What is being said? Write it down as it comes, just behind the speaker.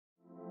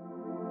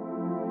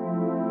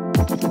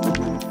Hello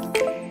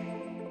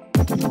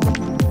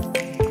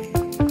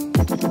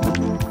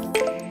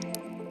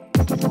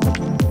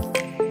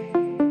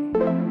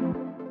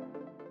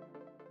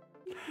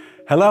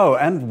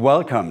and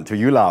welcome to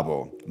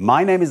Julabo.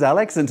 My name is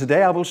Alex and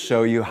today I will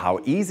show you how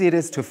easy it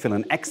is to fill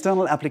an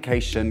external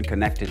application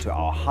connected to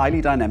our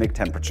highly dynamic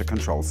temperature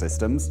control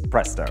systems,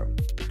 Presto.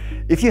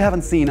 If you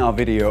haven't seen our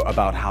video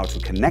about how to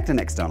connect an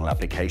external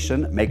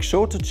application, make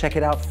sure to check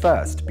it out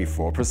first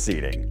before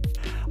proceeding.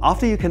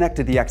 After you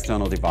connected the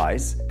external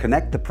device,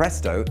 connect the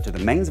Presto to the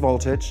mains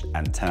voltage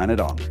and turn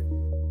it on.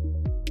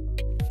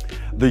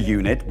 The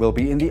unit will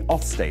be in the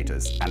off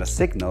status and a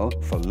signal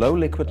for low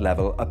liquid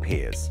level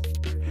appears.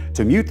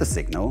 To mute the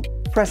signal,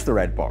 press the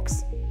red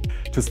box.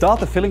 To start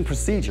the filling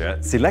procedure,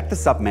 select the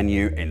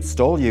submenu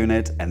Install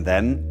Unit and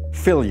then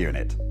Fill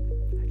Unit.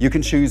 You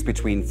can choose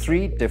between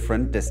 3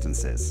 different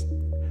distances.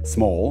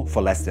 Small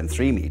for less than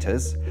 3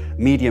 meters,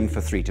 medium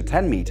for 3 to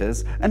 10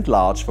 meters and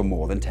large for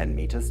more than 10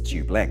 meters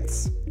tube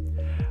lengths.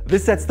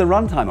 This sets the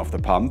runtime of the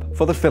pump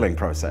for the filling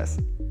process.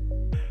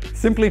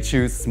 Simply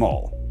choose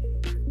Small.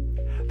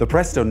 The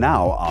Presto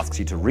now asks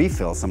you to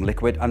refill some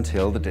liquid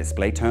until the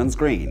display turns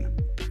green.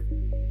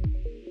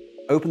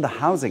 Open the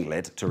housing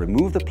lid to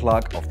remove the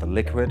plug of the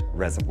liquid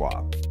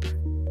reservoir.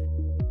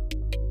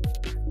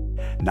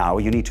 Now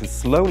you need to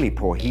slowly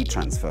pour heat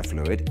transfer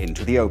fluid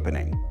into the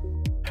opening.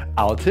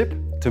 Our tip: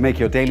 to make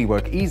your daily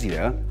work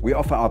easier, we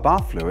offer our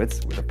bath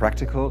fluids with a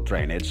practical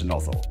drainage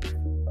nozzle.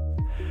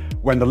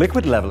 When the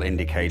liquid level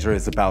indicator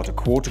is about a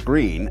quarter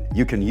green,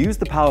 you can use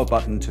the power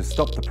button to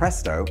stop the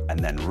Presto and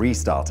then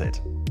restart it.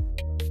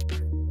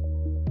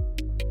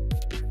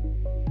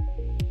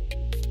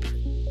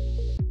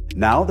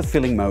 Now the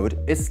filling mode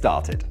is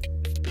started.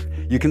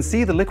 You can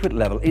see the liquid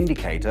level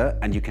indicator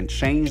and you can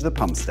change the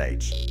pump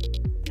stage.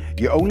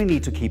 You only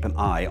need to keep an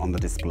eye on the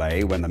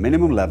display when the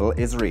minimum level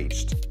is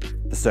reached.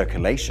 The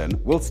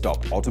circulation will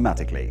stop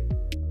automatically.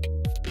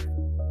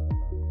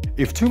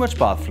 If too much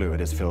bath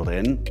fluid is filled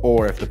in,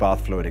 or if the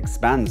bath fluid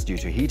expands due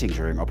to heating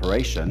during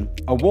operation,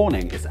 a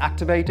warning is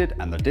activated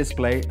and the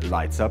display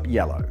lights up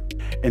yellow.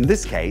 In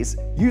this case,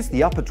 use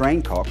the upper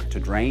drain cock to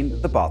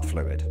drain the bath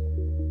fluid.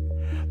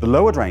 The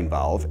lower drain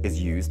valve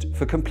is used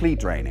for complete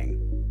draining.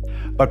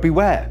 But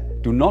beware,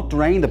 do not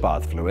drain the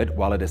bath fluid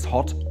while it is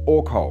hot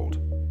or cold.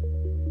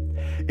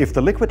 If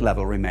the liquid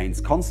level remains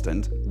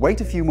constant,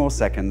 wait a few more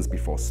seconds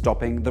before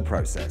stopping the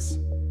process.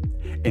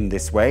 In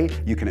this way,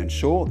 you can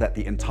ensure that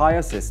the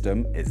entire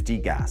system is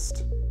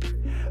degassed.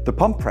 The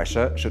pump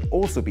pressure should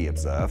also be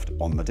observed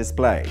on the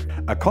display.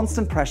 A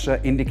constant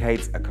pressure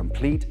indicates a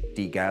complete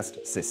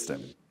degassed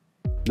system.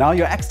 Now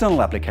your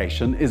external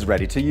application is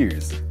ready to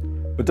use.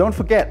 But don't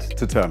forget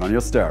to turn on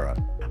your stirrer.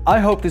 I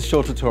hope this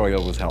short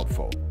tutorial was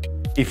helpful.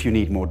 If you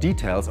need more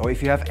details or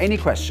if you have any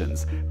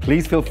questions,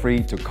 please feel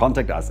free to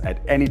contact us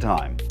at any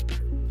time.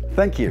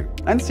 Thank you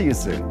and see you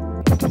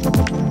soon.